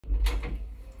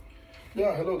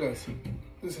Yeah, hello guys.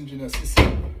 This is Engineer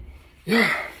Sissing.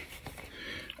 Yeah,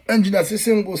 Engineer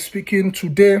Sissing was speaking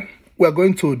today. We are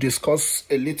going to discuss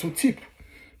a little tip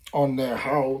on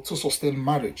how to sustain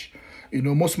marriage. You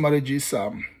know, most marriages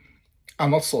are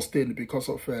not sustained because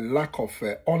of a lack of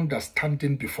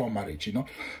understanding before marriage.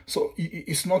 So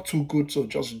it's not too good to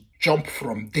just jump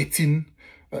from dating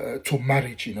to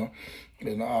marriage.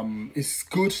 It's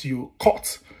good you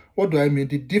court. What do I mean?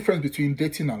 The difference between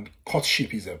dating and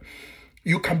courtship is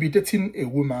you can be dating a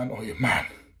woman or a man.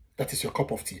 That is your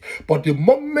cup of tea. But the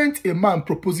moment a man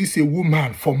proposes a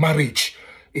woman for marriage,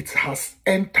 it has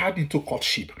entered into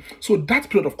courtship. So that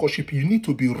period of courtship, you need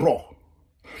to be raw.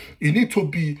 You need to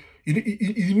be,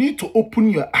 you need to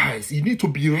open your eyes. You need to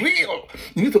be real.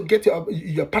 You need to get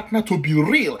your partner to be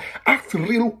real. Ask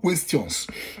real questions.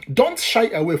 Don't shy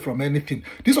away from anything.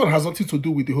 This one has nothing to do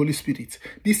with the Holy Spirit.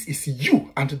 This is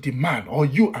you and the man, or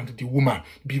you and the woman.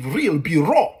 Be real, be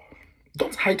raw.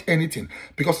 Don't hide anything,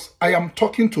 because I am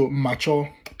talking to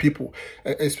mature people,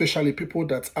 especially people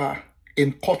that are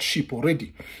in courtship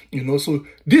already. So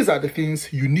these are the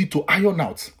things you need to iron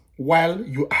out while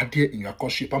you are there in your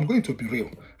courtship. I'm going to be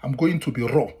real. I'm going to be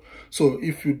raw. So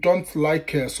if you don't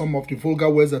like some of the vulgar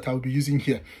words that I'll be using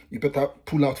here, you better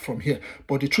pull out from here.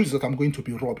 But the truth is that I'm going to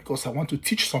be raw, because I want to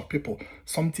teach some people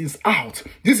some things out.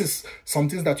 This is some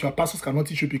things that your pastors cannot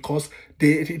teach you, because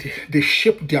they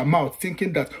shape their mouth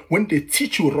thinking that when they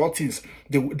teach you raw things,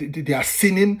 they are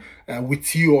sinning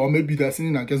with you, or maybe they are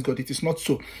sinning against God. It is not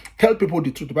so. Tell people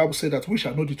the truth. The Bible says that we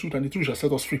shall know the truth, and the truth shall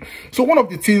set us free. So one of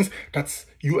the things that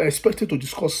you are expected to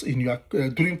discuss in your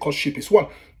during courtship is, one,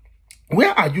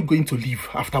 where are you going to live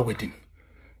after wedding?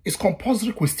 It's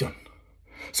compulsory question.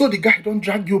 So the guy don't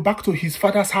drag you back to his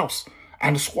father's house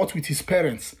and squat with his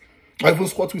parents, or even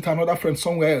squat with another friend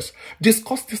somewhere else.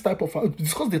 Discuss the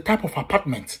type of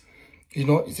apartment.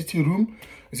 Is it a room?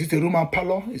 Is it a room and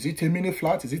parlor? Is it a mini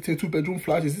flat? Is it a 2-bedroom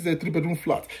flat? Is it a 3-bedroom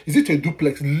flat? Is it a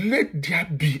duplex? Let there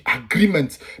be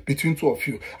agreement between two of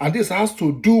you. And this has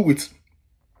to do with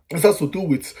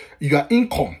your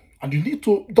income. And you need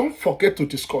to, don't forget to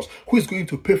discuss who is going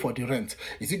to pay for the rent.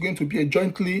 Is it going to be a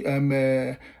jointly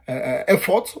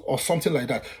effort or something like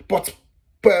that? But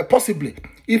possibly,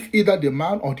 if either the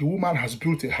man or the woman has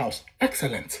built a house,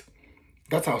 excellent.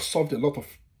 That has solved a lot of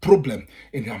problem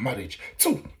in your marriage.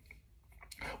 2,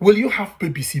 will you have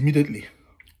babies immediately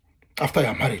after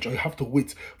your marriage, or you have to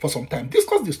wait for some time?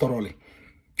 Discuss this thoroughly.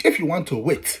 If you want to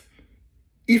wait,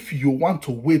 if you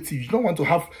don't want to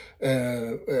have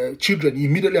children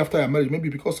immediately after your marriage, maybe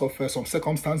because of some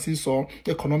circumstances or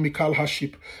economical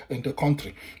hardship in the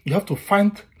country, you have to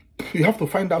find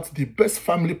out the best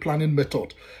family planning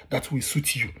method that will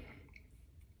suit you.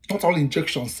 Not all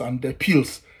injections and the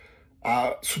pills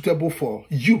are suitable for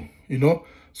you,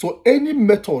 So any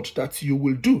method that you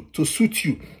will do to suit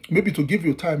you, maybe to give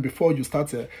you time before you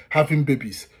start having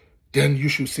babies, then you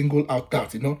should single out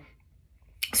that,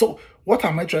 So what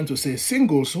am I trying to say?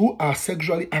 Singles who are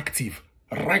sexually active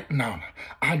right now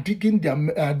are digging their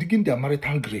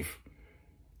marital grave.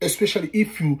 Especially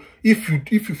if you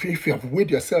have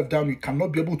weighed yourself down, you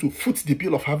cannot be able to foot the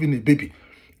bill of having a baby.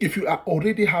 If you are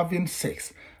already having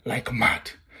sex like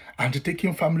mad and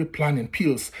taking family planning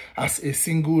pills as a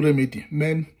single remedy,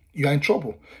 man, you are in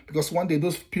trouble, because one day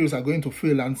those pills are going to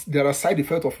fail, and there are side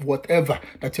effects of whatever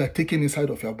that you are taking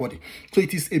inside of your body. So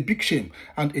it is a big shame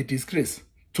and a disgrace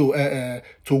to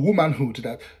womanhood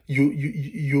that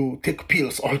you take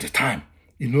pills all the time.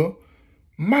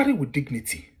 Marry with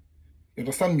dignity. You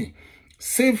understand me?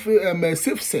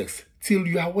 Save sex till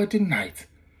your wedding night.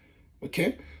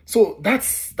 Okay, so that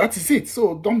is it.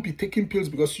 So don't be taking pills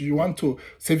because you want to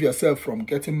save yourself from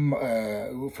getting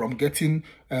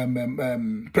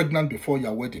pregnant before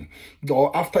your wedding,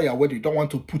 or after your wedding. You don't want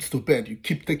to put to bed. You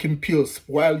keep taking pills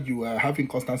while you are having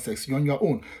constant sex. You're on your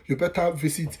own. You better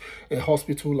visit a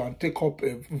hospital and take up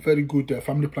a very good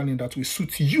family planning that will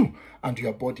suit you and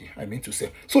your body, I mean to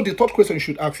say. So the third question you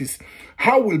should ask is,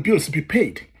 how will bills be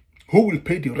paid? Who will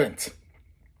pay the rent?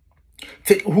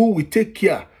 Who will take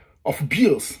care of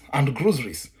bills and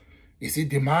groceries? Is it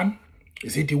the man?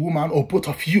 Is it the woman? Or both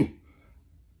of you?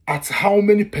 At how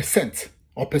many percent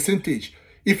or percentage?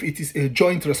 If it is a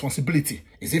joint responsibility,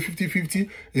 is it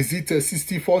 50-50? Is it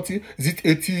 60-40? Is it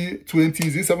 80-20?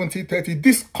 Is it 70-30?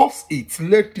 Discuss it.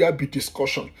 Let there be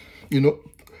discussion.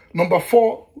 Number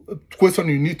 4 question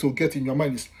you need to get in your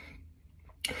mind is,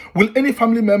 will any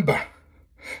family member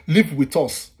live with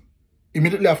us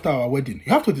immediately after our wedding?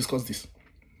 You have to discuss this.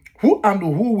 Who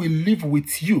will live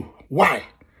with you? Why?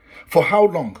 For how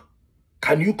long?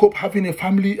 Can you cope having a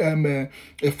family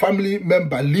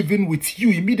member living with you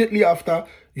immediately after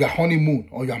your honeymoon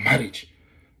or your marriage?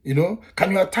 You know,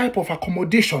 can your type of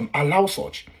accommodation allow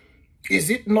such? Is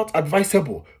it not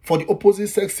advisable for the opposite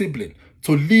sex sibling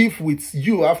to live with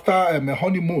you after a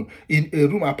honeymoon in a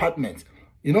room apartment?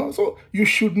 You know, so you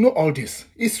should know all this.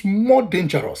 It's more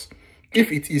dangerous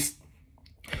if it is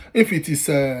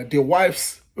the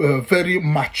wife's very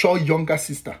mature younger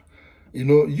sister. You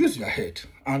know, use your head.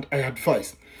 And I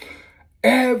advise,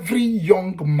 every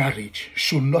young marriage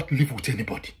should not live with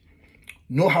anybody.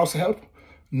 No house help,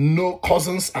 no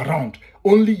cousins around,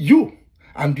 only you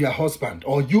and your husband,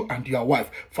 or you and your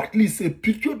wife, for at least a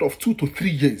period of 2 to 3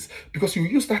 years, because you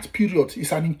use that period.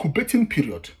 It's an incubating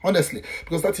period, honestly,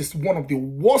 because that is one of the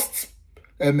worst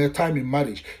time in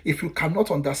marriage. If you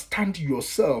cannot understand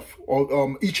yourself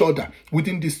or each other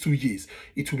within these 2 years,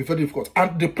 it will be very difficult.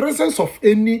 And the presence of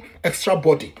any extra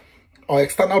body or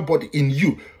external body in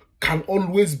you can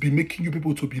always be making you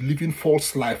people to be living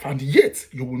false life, and yet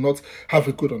you will not have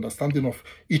a good understanding of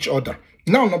each other.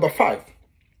 Now, number 5,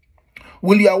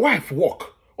 will your wife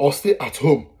work or stay at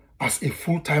home as a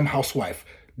full-time housewife?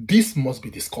 This must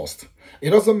be discussed. It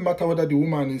doesn't matter whether the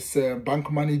woman is a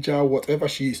bank manager, whatever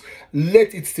she is,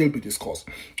 let it still be discussed.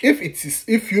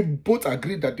 If you both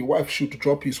agree that the wife should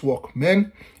drop his work,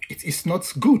 man, it is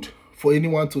not good for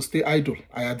anyone to stay idle,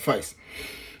 I advise.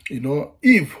 You know,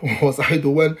 Eve was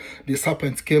idle when the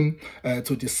serpent came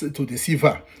to deceive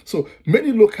her. So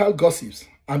many local gossips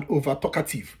and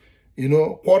over-talkative, you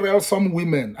know, quarrelsome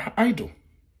women are idle.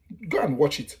 Go and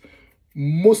watch it.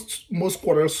 Most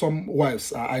quarrelsome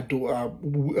wives are idle,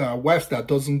 wives that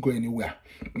doesn't go anywhere.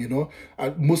 You know,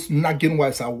 most nagging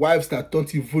wives are wives that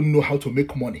don't even know how to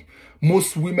make money.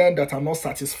 Most women that are not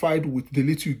satisfied with the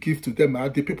little you give to them are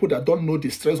the people that don't know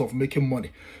the stress of making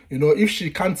money. You know, if she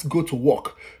can't go to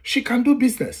work, she can do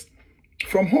business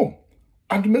from home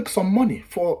and make some money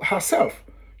for herself.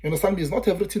 You understand me? It's not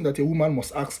everything that a woman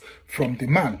must ask from the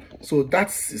man. So that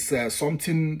is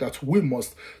something that we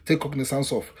must take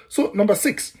cognizance of. So number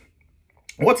 6,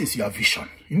 what is your vision?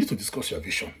 You need to discuss your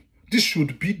vision. This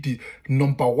should be the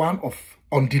number 1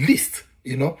 on the list,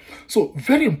 you know. So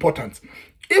very important.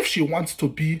 If she wants to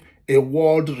be a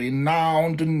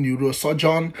world-renowned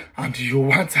neurosurgeon and you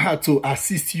want her to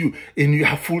assist you in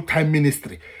your full-time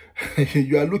ministry,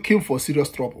 you are looking for serious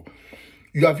trouble.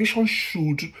 Your vision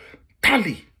should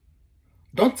tally.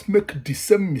 Don't make the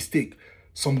same mistake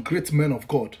some great men of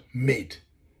God made.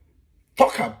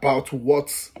 Talk about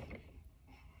what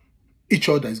each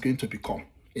other is going to become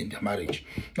in their marriage.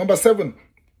 Number 7,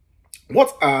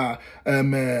 what are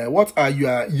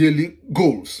your yearly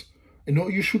goals? You know,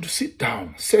 you should sit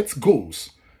down, set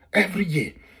goals every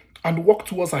year and work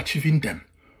towards achieving them.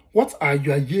 What are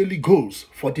your yearly goals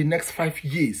for the next 5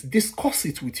 years? Discuss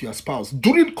it with your spouse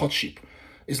during courtship.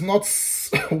 It's not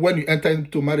when you enter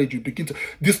into marriage, you begin to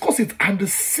discuss it and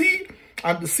see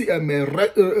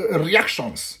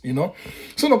reactions, you know.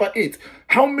 So number 8,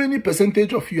 how many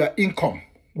percentage of your income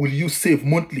will you save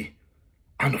monthly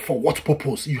and for what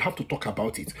purpose? You have to talk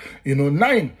about it. You know,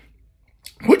 9,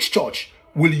 which church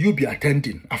will you be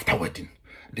attending after wedding?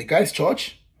 The guy's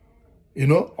church, you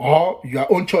know, or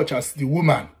your own church as the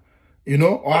woman, you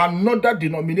know, or another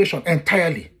denomination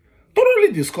entirely.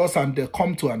 Thoroughly discuss and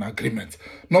come to an agreement.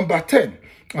 Number 10,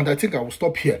 and I think I will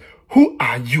stop here. Who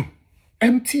are you?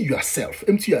 Empty yourself,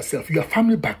 your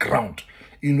family background,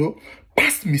 you know,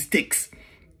 past mistakes,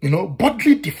 you know,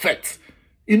 bodily defects,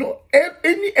 you know,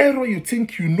 any error you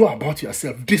think you know about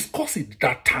yourself, discuss it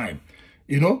that time,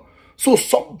 you know, so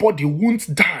somebody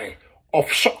won't die of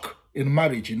shock in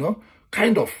marriage, you know,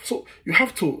 kind of. So you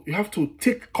have to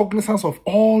take cognizance of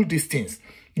all these things.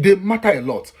 They matter a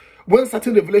lot. When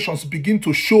certain revelations begin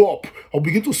to show up or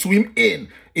begin to swim in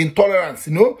tolerance,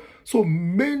 you know, so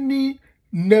many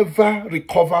never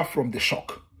recover from the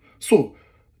shock. So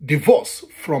divorce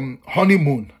from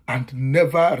honeymoon and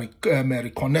never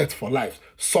reconnect for life.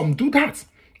 Some do that,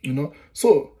 you know.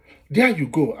 So there you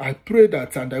go. I pray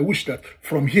that and I wish that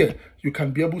from here you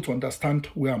can be able to understand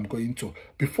where I'm going to.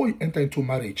 Before you enter into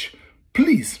marriage,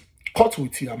 please court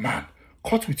with your man,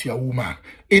 court with your woman.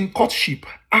 In courtship,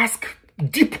 ask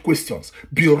deep questions.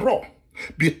 Be raw,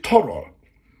 be thorough,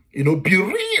 you know, be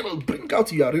real. Bring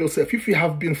out your real self. If you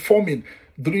have been forming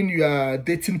during your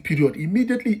dating period,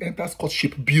 immediately enters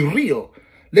courtship. Be real.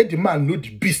 Let the man know the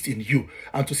beast in you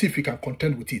and to see if he can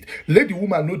contend with it. Let the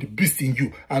woman know the beast in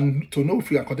you and to know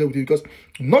if you can contend with it, because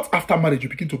not after marriage you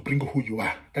begin to bring who you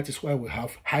are. That is why we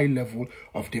have high level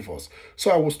of divorce.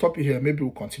 So I will stop here. Maybe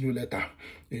we'll continue later.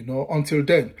 You know, until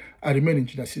then, I remain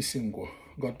Engineer single.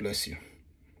 God bless you.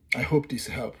 I hope this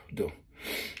helped though.